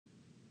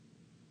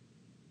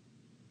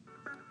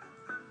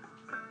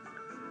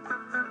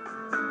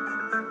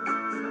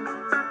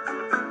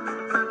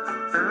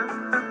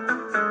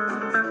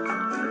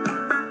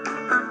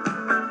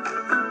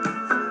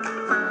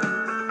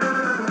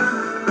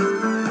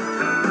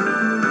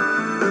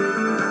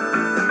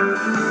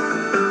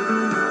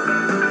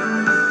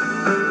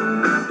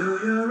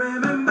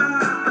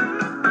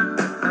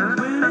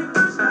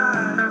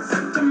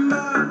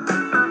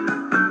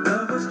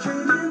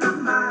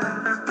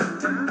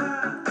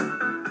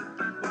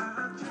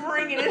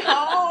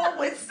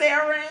with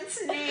Sarah and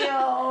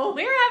Tennille.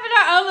 We're having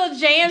our own little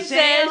jam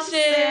session.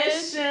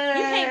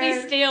 You You can't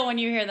be still when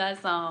you hear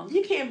that song.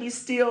 You can't be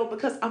still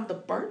because I'm the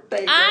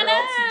birthday girl I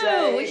know.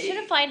 today. We should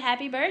have played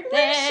Happy Birthday.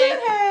 We should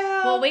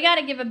have. Well, we got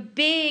to give a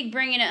big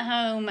Bringing It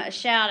Home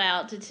shout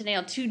out to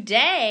Tennille.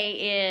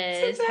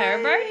 Today is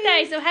her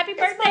birthday. So happy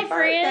birthday,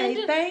 friend.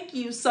 Thank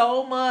you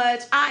so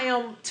much. I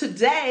am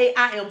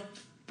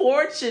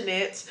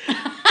fortunate.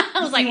 I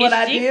was like, what is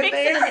I she did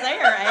fixing there? to say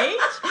her age?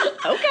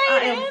 Okay, I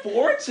then. am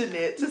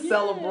fortunate to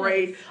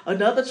celebrate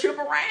another trip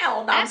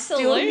around. I'm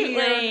still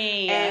here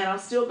and I'm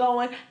still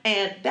going.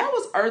 And that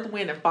was Earth,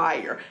 Wind, and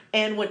Fire.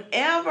 And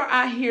whenever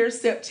I hear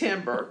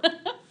September,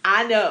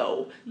 I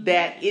know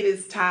that it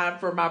is time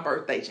for my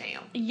birthday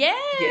jam.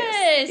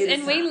 Yes,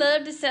 and we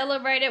love to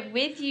celebrate it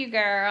with you,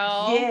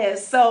 girl.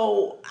 Yes,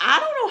 so I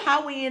don't know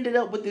how we ended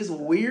up with this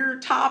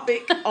weird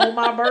topic on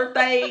my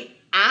birthday.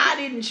 I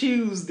didn't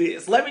choose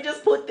this. Let me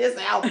just put this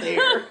out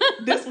there.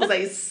 This was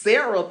a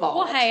Sarah thought.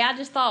 Well, hey, I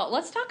just thought,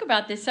 let's talk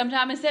about this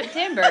sometime in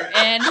September.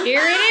 And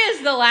here it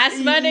is, the last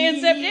Monday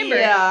in September.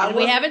 Yeah, and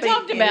we haven't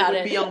talked about it.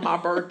 It would be on my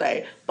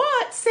birthday.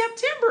 But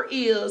September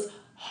is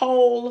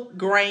Whole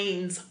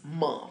Grains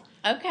Month.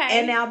 Okay.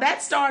 And now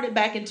that started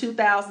back in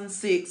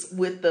 2006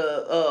 with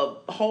the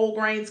Whole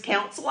Grains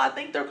Council, I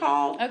think they're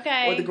called.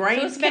 Okay. Or the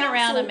Grains Council. So it's been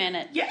around a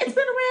minute. Yeah, it's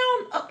been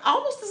around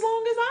almost as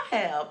long as I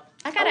have.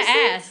 I gotta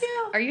ask,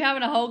 are you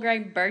having a whole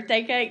grain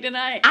birthday cake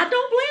tonight? I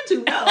don't plan to,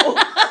 no.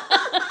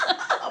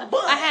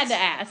 But I had to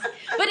ask.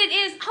 But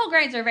whole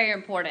grains are very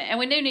important, and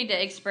we do need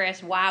to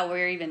express why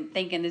we're even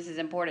thinking this is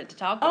important to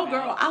talk about. Oh,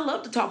 girl, I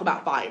love to talk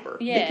about fiber.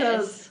 Yes.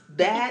 Because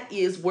that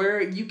is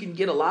where you can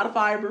get a lot of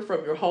fiber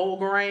from your whole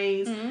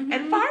grains. Mm-hmm.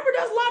 And fiber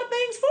does a lot of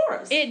things for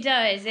us. It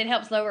does. It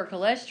helps lower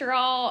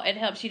cholesterol. It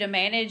helps you to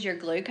manage your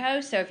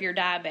glucose. So if you're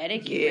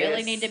diabetic, you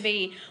really need to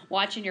be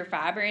watching your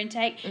fiber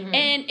intake. Mm-hmm.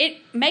 And it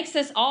makes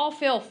us all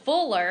feel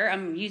fuller.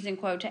 I'm using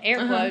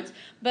air quotes.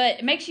 But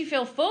it makes you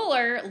feel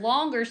fuller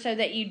longer so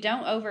that you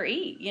don't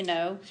overeat,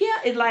 Yeah,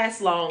 it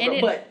lasts longer.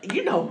 But,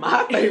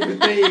 my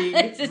favorite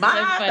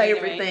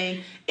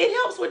thing, it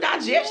helps with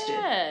digestion.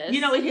 Yes.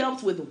 It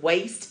helps with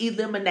waste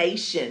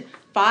elimination.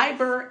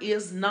 Fiber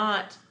is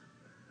not...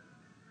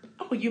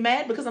 Oh, you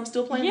mad because I'm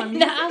still playing my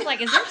music? No, I was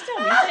like, is there still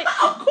music?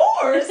 Of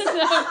course.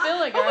 I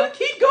feel it, girl. I'm going to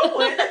keep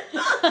going.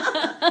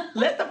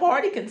 Let the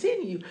party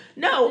continue.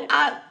 No,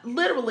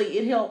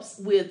 it helps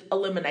with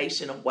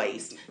elimination of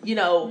waste.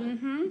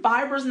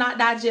 Fiber's not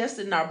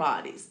digested in our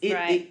bodies.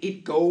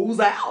 It goes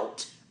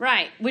out.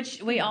 Right,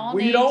 which we all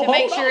need to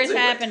make sure is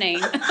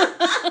happening.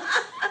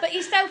 But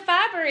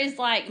fiber is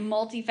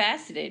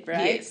multifaceted,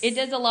 right? Yes. It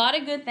does a lot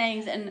of good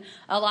things, and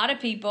a lot of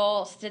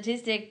people,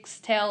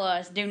 statistics tell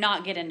us, do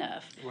not get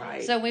enough.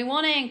 Right. So we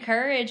want to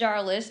encourage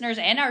our listeners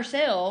and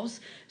ourselves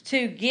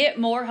to get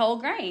more whole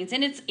grains,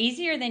 and it's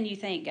easier than you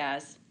think,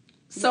 guys.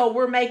 So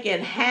we're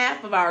making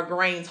half of our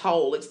grains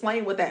whole.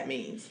 Explain what that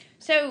means.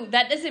 So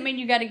that doesn't mean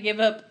you got to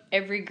give up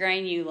every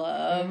grain you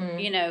love,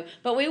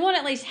 but we want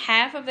at least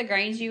half of the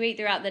grains you eat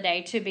throughout the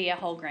day to be a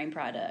whole grain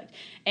product.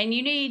 And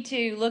you need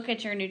to look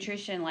at your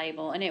nutrition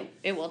label, and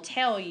it will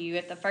tell you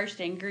if the first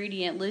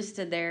ingredient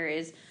listed there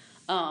is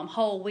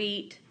whole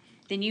wheat,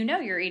 then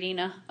you're eating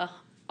a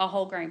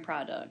whole grain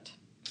product.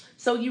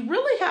 So you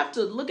really have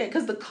to look at,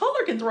 because the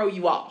color can throw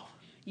you off.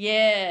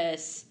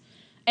 Yes.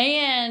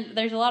 And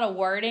there's a lot of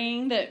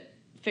wording that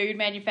food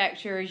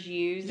manufacturers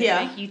use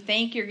that make you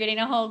think you're getting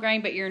a whole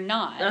grain, but you're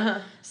not.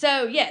 Uh-huh.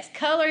 So, yes,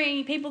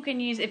 coloring, people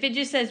can use, if it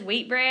just says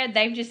wheat bread,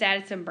 they've just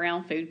added some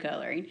brown food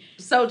coloring.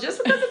 So,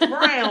 just because it's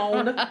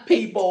brown, right.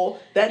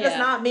 People, that does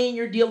not mean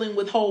you're dealing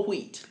with whole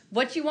wheat.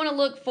 What you want to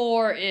look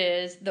for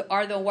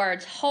are the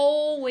words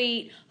whole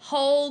wheat,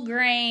 whole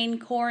grain,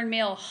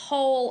 cornmeal,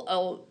 whole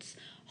oats,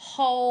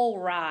 whole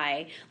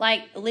rye.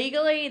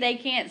 Legally, they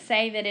can't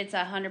say that it's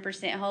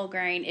 100% whole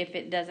grain if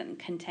it doesn't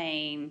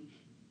contain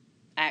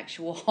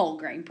actual whole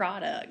grain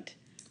product.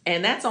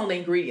 And that's on the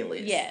ingredient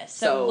list. Yes.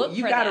 So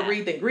you got to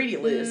read the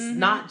ingredient list,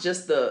 not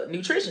just the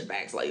nutrition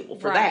facts label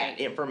for that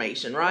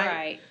information,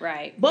 right?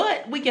 Right.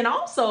 But we can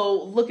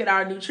also look at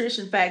our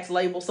nutrition facts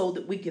label so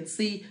that we can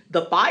see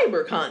the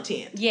fiber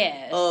content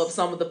of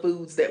some of the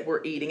foods that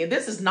we're eating. And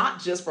this is not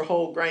just for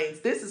whole grains.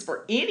 This is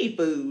for any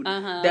food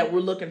that we're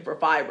looking for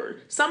fiber.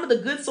 Some of the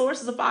good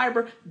sources of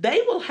fiber,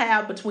 they will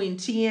have between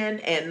 10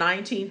 and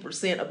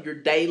 19% of your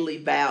daily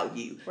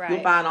value. Right.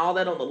 You'll find all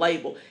that on the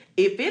label.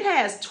 If it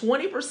has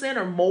 20%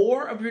 or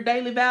more of your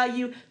daily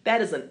value,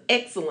 that is an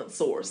excellent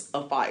source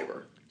of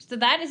fiber. So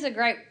that is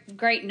a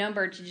great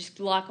number to just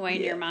lock away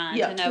in your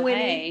mind to know,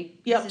 20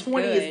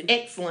 is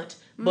excellent,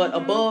 but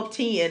above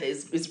 10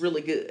 is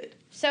really good.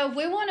 So if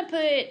we want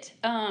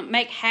to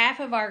make half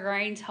of our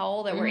grains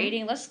whole that we're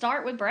eating, let's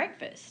start with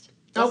breakfast.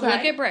 Let's look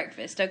at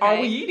breakfast, okay? Are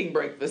we eating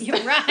breakfast?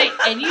 You're right,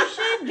 and you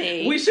should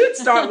be. We should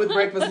start with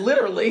breakfast,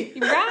 literally.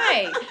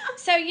 Right.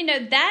 So,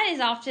 that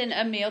is often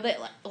a meal that,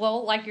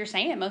 like you're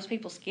saying, most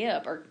people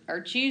skip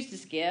or choose to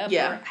skip.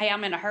 Yeah. Or, hey,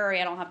 I'm in a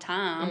hurry, I don't have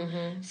time.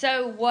 Mm-hmm.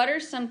 So what are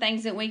some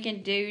things that we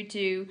can do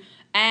to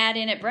add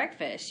in at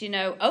breakfast?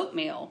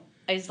 Oatmeal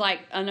is like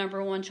a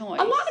number one choice.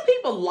 A lot of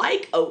people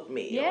like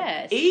oatmeal.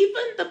 Yes.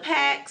 Even the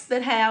packs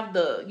that have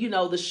the,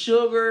 the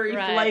sugary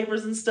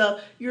flavors and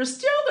stuff, you're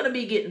still going to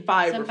be getting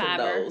fiber from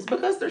those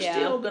because they're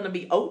still going to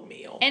be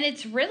oatmeal. And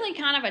it's really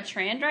kind of a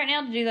trend right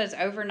now to do those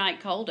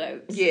overnight cold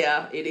oats.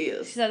 Yeah, it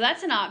is. So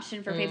that's an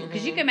option for people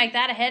because you can make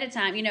that ahead of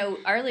time.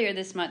 Earlier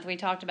this month we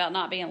talked about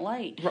not being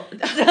late. So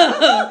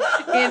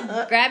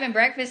if grabbing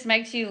breakfast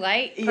makes you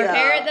late,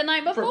 prepare it the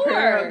night before.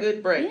 Prepare a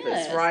good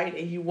breakfast, right?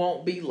 And you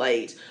won't be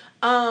late.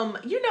 There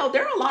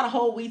are a lot of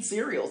whole wheat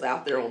cereals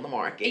out there on the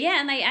market. Yeah,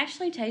 and they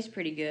actually taste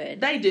pretty good.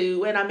 They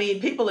do. And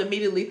people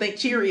immediately think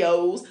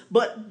Cheerios,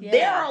 but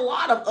there are a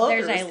lot of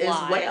others as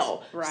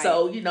well. Right.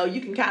 So,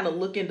 you can kind of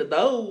look into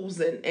those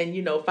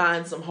and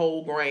find some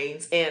whole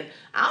grains. And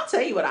I'll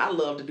tell you what I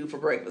love to do for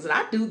breakfast. And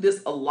I do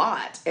this a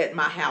lot at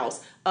my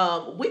house.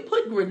 We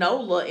put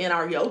granola in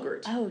our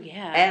yogurt. Oh,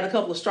 yeah. Add a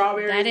couple of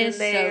strawberries in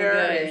there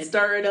so and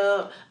stir it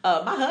up.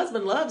 My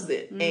husband loves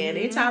it. And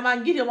anytime I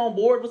can get him on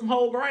board with some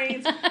whole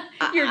grains,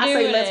 I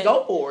say let's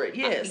go for it.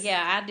 Yes.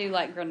 I do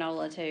like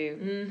granola too.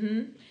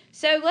 Mm-hmm.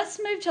 So let's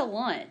move to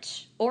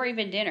lunch or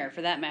even dinner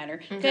for that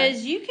matter.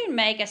 Because you can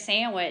make a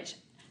sandwich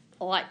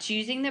like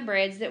choosing the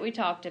breads that we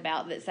talked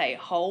about that say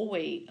whole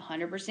wheat,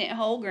 100%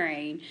 whole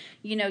grain,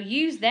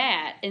 use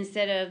that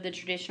instead of the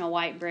traditional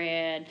white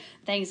bread,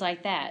 things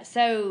like that.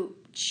 So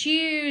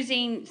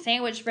choosing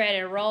sandwich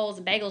bread and rolls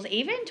and bagels,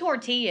 even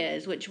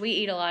tortillas, which we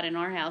eat a lot in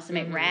our house and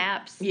make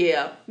wraps.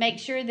 Yeah. Make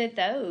sure that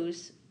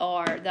those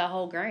are the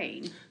whole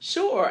grain.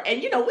 Sure. And,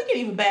 we can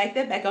even back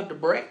that back up to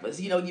breakfast.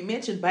 You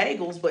mentioned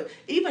bagels, but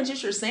even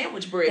just your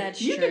sandwich bread,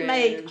 That's you true. can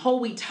make whole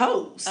wheat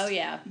toast. Oh,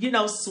 yeah.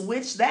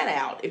 Switch that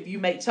out if you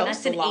make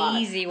toast a lot. That's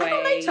an easy way. I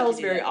don't make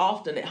toast very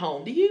often at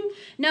home. Do you?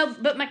 No,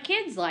 but my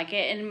kids like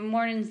it. In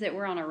mornings that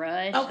we're on a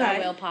rush, I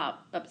will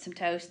pop up some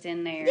toast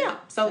in there. Yeah,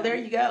 so there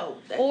you go.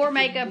 Or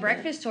make a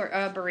breakfast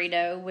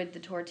burrito with the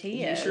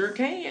tortillas. You sure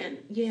can.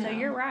 Yeah. So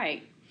you're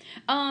right.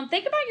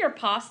 Think about your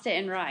pasta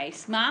and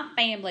rice. My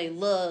family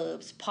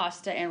loves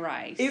pasta and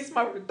rice. It's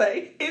my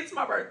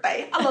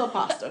birthday. I love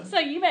pasta. So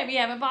you may be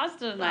having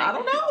pasta tonight. I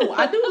don't know.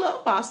 I do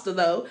love pasta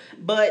though,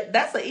 but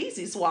that's an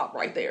easy swap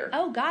right there.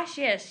 Oh gosh,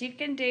 yes. You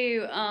can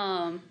do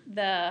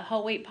the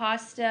whole wheat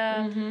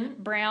pasta,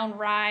 brown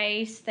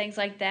rice, things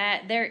like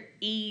that. They're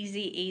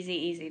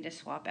easy to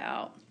swap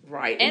out.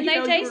 Right. And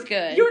they taste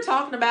good. You were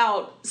talking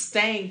about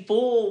staying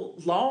full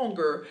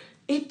longer.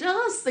 It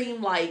does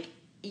seem like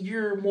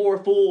you're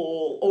more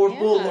full or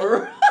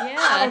fuller. Yeah.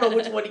 I don't know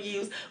which one to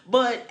use.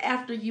 But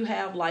after you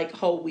have like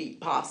whole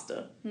wheat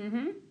pasta,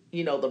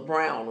 the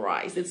brown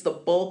rice, it's the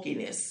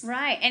bulkiness.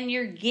 Right. And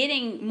you're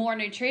getting more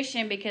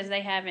nutrition because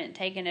they haven't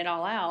taken it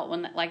all out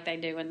like they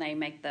do when they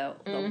make the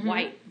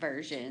white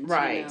versions.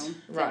 Right.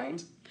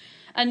 Right.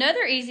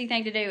 Another easy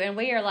thing to do, and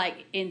we are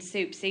like in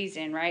soup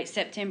season, right?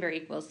 September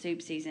equals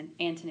soup season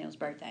and Tennille's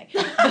birthday.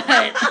 But,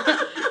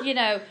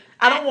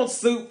 I don't want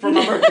soup for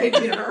my birthday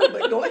dinner,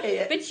 but go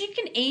ahead. But you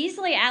can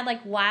easily add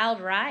like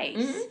wild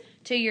rice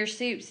to your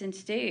soups and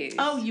stews.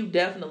 Oh, you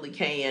definitely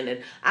can.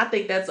 And I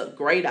think that's a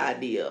great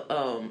idea.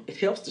 It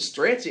helps to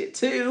stretch it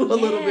too a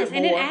little bit more.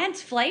 And it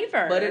adds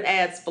flavor. But it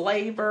adds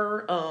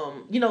flavor.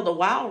 The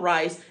wild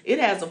rice, it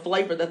has a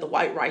flavor that the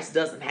white rice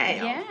doesn't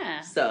have.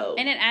 Yeah. So.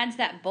 And it adds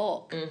that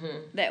bulk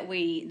that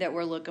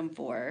we're looking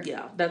for.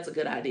 Yeah, that's a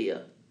good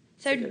idea.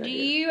 So do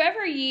you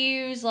ever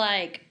use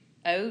like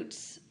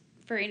oats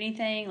for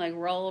anything, like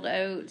rolled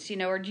oats,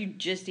 or do you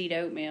just eat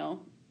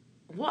oatmeal?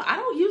 Well, I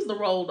don't use the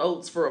rolled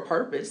oats for a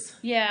purpose.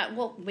 Yeah,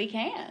 well, we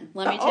can.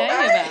 Let me tell you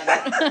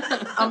about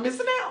it. I'm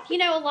missing out.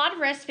 A lot of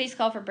recipes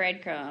call for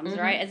breadcrumbs,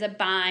 right, as a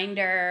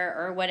binder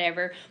or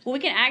whatever. Well, we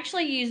can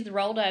actually use the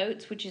rolled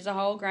oats, which is a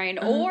whole grain,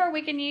 or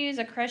we can use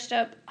a crushed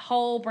up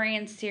whole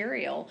bran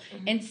cereal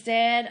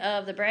instead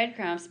of the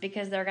breadcrumbs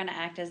because they're going to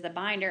act as the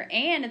binder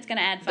and it's going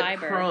to add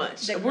fiber.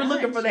 We're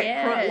looking for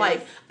that crunch.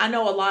 Like, I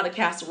know a lot of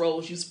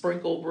casseroles, you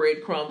sprinkle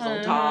breadcrumbs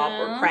on top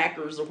or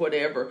crackers or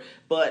whatever,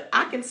 but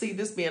I can see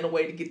this being a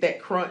way to get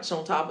that crunch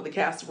on top of the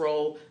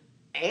casserole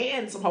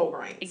and some whole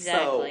grains.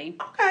 Exactly.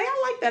 So, okay,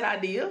 I like that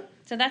idea.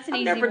 So that's an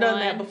easy one. I've never done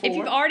that before. If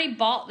you've already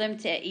bought them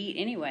to eat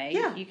anyway,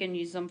 you can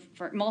use them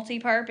for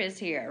multi-purpose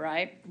here,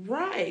 right?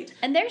 Right.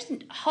 And there's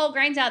whole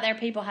grains out there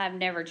people have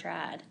never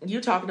tried.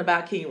 You're talking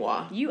about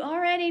quinoa. You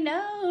already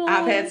know.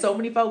 I've had so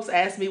many folks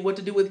ask me what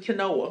to do with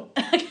quinoa.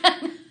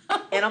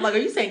 And I'm like, are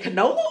you saying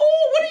canola?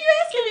 Oh, what are you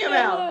asking me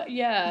about?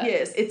 Yeah.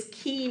 Yes, it's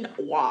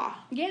quinoa.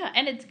 Yeah,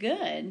 and it's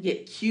good. Yeah,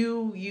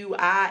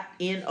 Quinoa.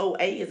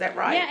 Is that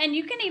right? Yeah, and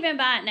you can even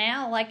buy it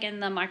now, like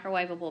in the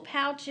microwavable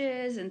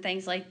pouches and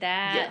things like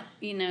that.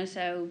 Yeah.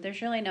 So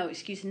there's really no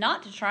excuse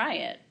not to try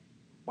it.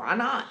 Why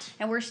not?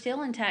 And we're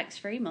still in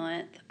tax-free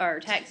month, or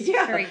tax-free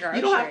grocery.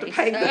 You don't have to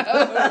pay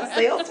the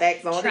sales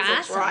tax on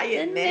it, so try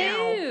it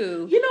now.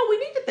 New. We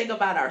need to think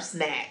about our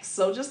snacks.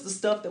 So just the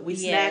stuff that we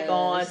snack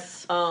on.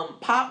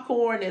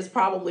 Popcorn is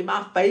probably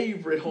my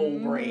favorite whole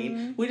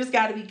grain. We just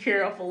got to be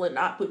careful and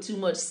not put too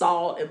much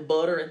salt and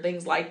butter and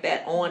things like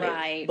that on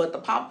it. But the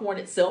popcorn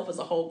itself is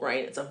a whole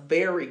grain. It's a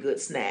very good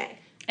snack.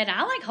 And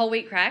I like whole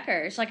wheat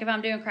crackers. Like if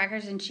I'm doing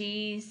crackers and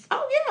cheese.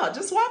 Oh, yeah.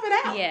 Just swap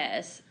it out.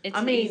 Yes. It's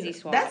an easy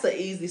swap. That's an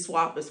easy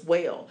swap as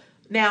well.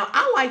 Now,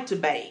 I like to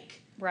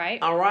bake.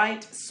 Right. All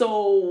right.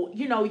 So,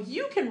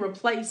 you can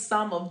replace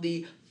some of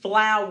the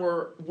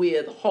flour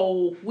with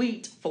whole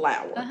wheat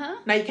flour.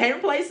 Now, you can't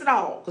replace it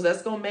all because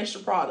that's going to mess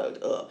your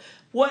product up.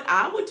 What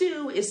I would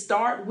do is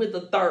start with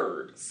a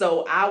third.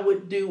 So I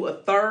would do a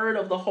third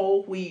of the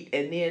whole wheat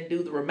and then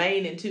do the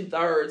remaining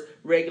 2/3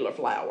 regular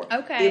flour.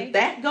 Okay. If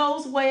that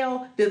goes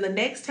well, then the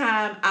next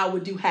time I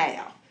would do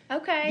half.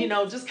 Okay.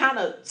 Just kind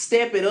of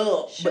step it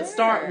up, Sure. but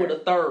start with a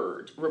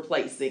third,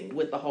 replacing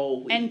with the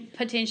whole wheat. And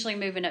potentially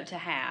moving up to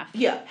half.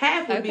 Yeah,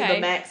 half would be the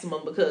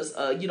maximum because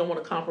you don't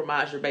want to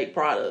compromise your baked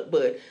product,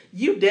 but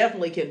you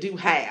definitely can do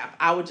half.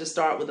 I would just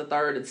start with a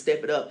third and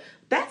step it up.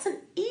 That's an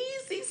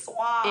easy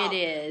swap. It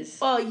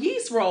is.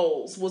 Yeast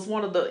rolls was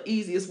one of the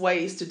easiest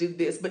ways to do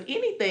this, but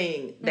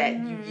anything that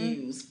you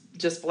use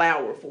just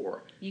flour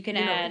for. You can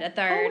add a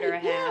third or a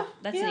half.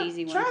 That's an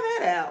easy one. Try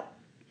that out.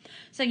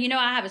 So,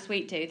 I have a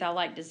sweet tooth. I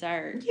like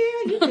dessert.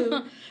 Yeah, you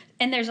do.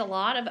 And there's a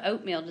lot of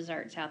oatmeal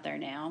desserts out there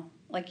now.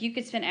 Like, you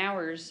could spend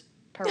hours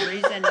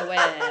perusing the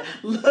web.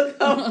 Look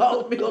up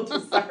oatmeal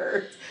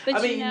desserts.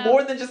 But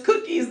more than just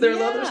cookies, there's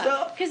other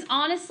stuff. Because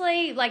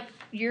honestly, like,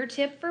 your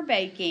tip for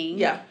baking.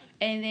 Yeah.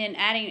 And then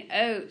adding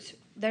oats,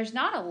 there's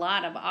not a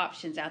lot of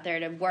options out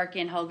there to work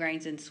in whole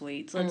grains and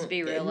sweets. Let's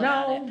be real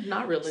about it. No,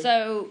 not really.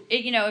 So,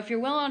 if you're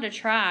willing to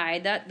try,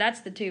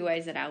 that's the 2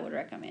 ways that I would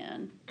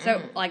recommend.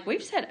 So, like,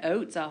 we've said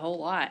oats a whole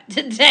lot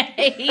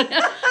today.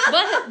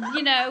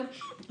 But,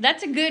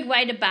 that's a good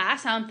way to buy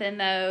something,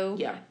 though,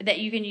 that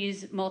you can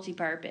use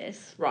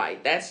multi-purpose.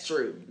 Right. That's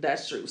true.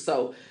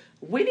 So,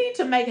 we need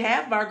to make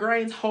half of our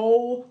grains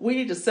whole. We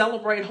need to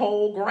celebrate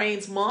Whole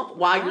Grains Month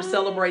while you're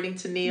celebrating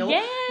Tennille.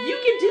 Yes. You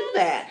can do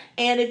that.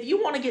 And if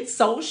you want to get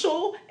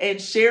social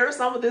and share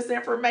some of this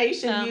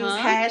information, use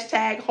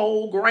hashtag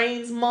Whole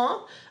Grains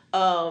Month.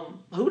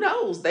 Who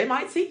knows? They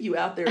might see you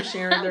out there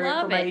sharing their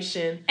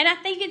information. And I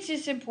think it's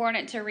just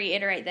important to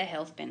reiterate the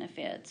health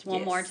benefits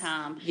one more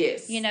time.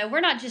 Yes. We're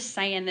not just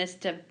saying this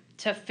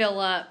to fill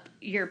up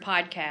your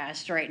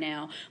podcast right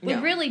now. We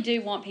really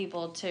do want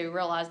people to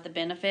realize the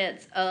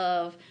benefits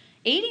of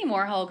eating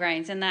more whole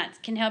grains, and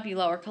that can help you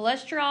lower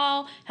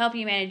cholesterol, help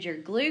you manage your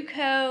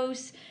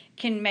glucose,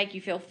 can make you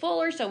feel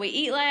fuller, so we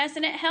eat less,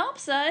 and it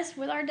helps us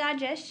with our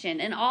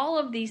digestion. And all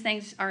of these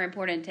things are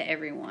important to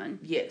everyone.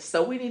 Yes,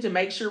 so we need to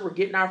make sure we're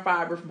getting our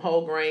fiber from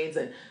whole grains.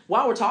 And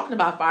while we're talking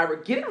about fiber,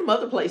 get it from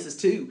other places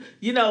too.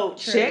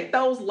 Check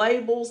those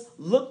labels,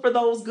 look for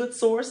those good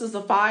sources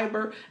of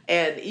fiber.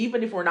 And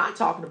even if we're not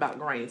talking about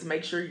grains,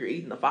 make sure you're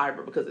eating the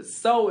fiber because it's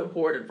so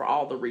important for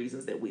all the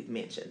reasons that we've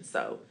mentioned.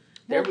 So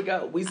there we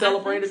go. We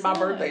celebrated my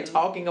birthday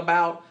talking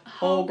about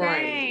whole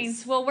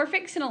grains. Well, we're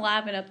fixing to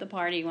liven up the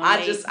party when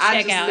I just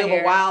live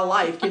a wild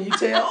life. Can you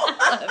tell?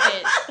 Love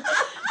it.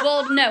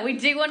 Well, no, we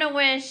do want to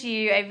wish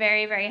you a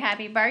very, very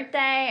happy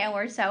birthday, and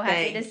we're so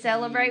happy to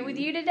celebrate with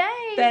you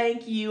today.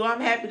 Thank you.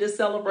 I'm happy to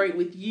celebrate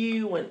with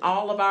you and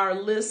all of our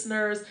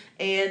listeners.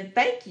 And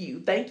thank you.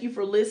 Thank you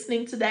for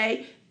listening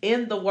today.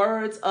 In the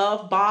words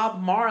of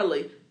Bob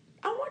Marley,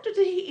 I wonder,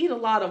 did he eat a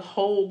lot of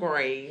whole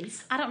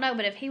grains? I don't know,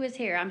 but if he was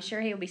here, I'm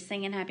sure he would be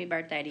singing happy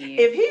birthday to you.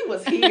 If he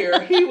was here,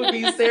 he would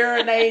be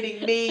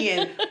serenading me,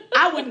 and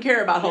I wouldn't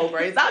care about whole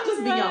grains. I'll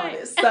just be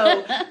honest.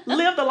 So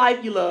live the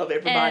life you love,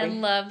 everybody.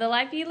 And love the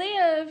life you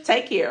live.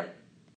 Take care.